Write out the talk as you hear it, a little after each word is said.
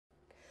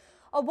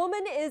A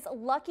woman is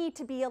lucky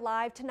to be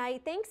alive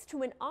tonight thanks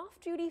to an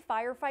off-duty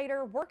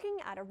firefighter working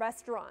at a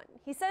restaurant.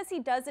 He says he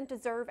doesn't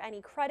deserve any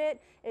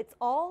credit. It's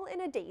all in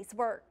a day's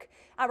work.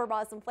 Our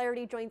Roslyn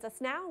Flaherty joins us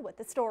now with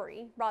the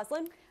story.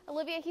 Roslyn?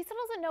 Olivia, he still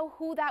doesn't know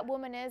who that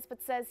woman is, but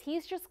says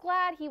he's just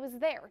glad he was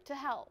there to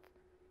help.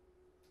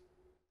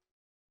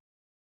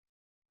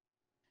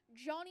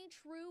 Johnny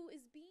True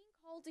is being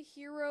called a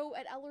hero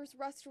at Eller's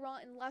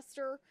restaurant in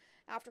Leicester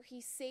after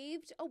he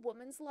saved a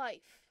woman's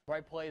life.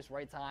 Right place,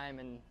 right time,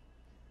 and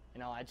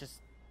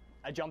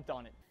I jumped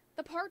on it.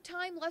 The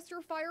part-time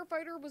Leicester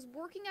firefighter was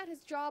working at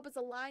his job as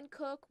a line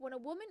cook when a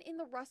woman in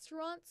the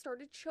restaurant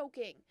started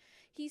choking.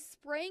 He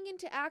sprang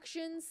into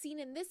action, seen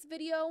in this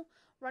video,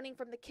 running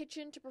from the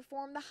kitchen to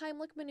perform the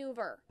Heimlich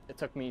maneuver. It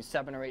took me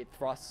 7 or 8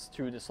 thrusts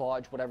to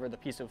dislodge whatever the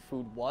piece of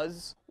food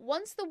was.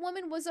 Once the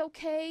woman was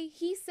okay,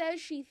 he says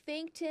she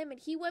thanked him and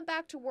he went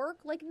back to work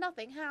like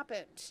nothing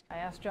happened. I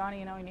asked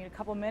Johnny, you need a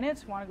couple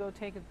minutes, want to go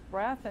take a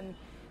breath, and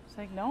he's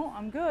like, no,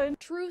 I'm good.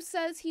 True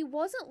says he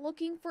wasn't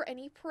looking for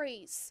any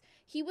praise.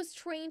 He was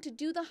trained to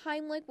do the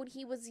Heimlich when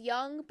he was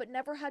young, but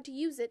never had to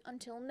use it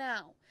until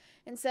now.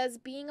 And says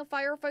being a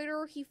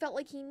firefighter, he felt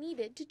like he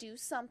needed to do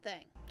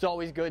something. It's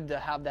always good to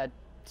have that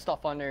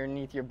stuff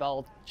underneath your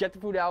belt. Get the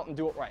food out and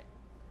do it right.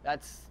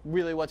 That's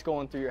really what's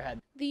going through your head.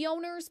 The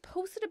owners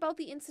posted about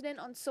the incident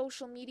on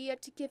social media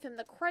to give him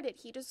the credit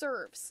he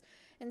deserves,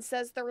 and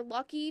says they're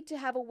lucky to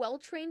have a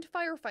well-trained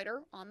firefighter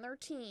on their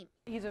team.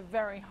 He's a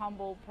very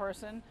humble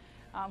person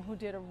who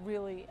did a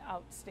really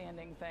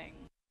outstanding thing.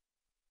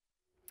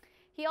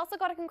 He also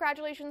got a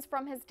congratulations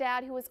from his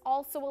dad, who is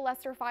also a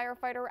Leicester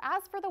firefighter.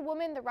 As for the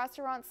woman, the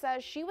restaurant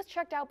says she was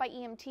checked out by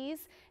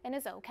EMTs and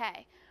is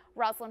okay.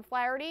 Roslyn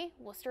Flaherty,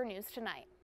 Worcester News Tonight.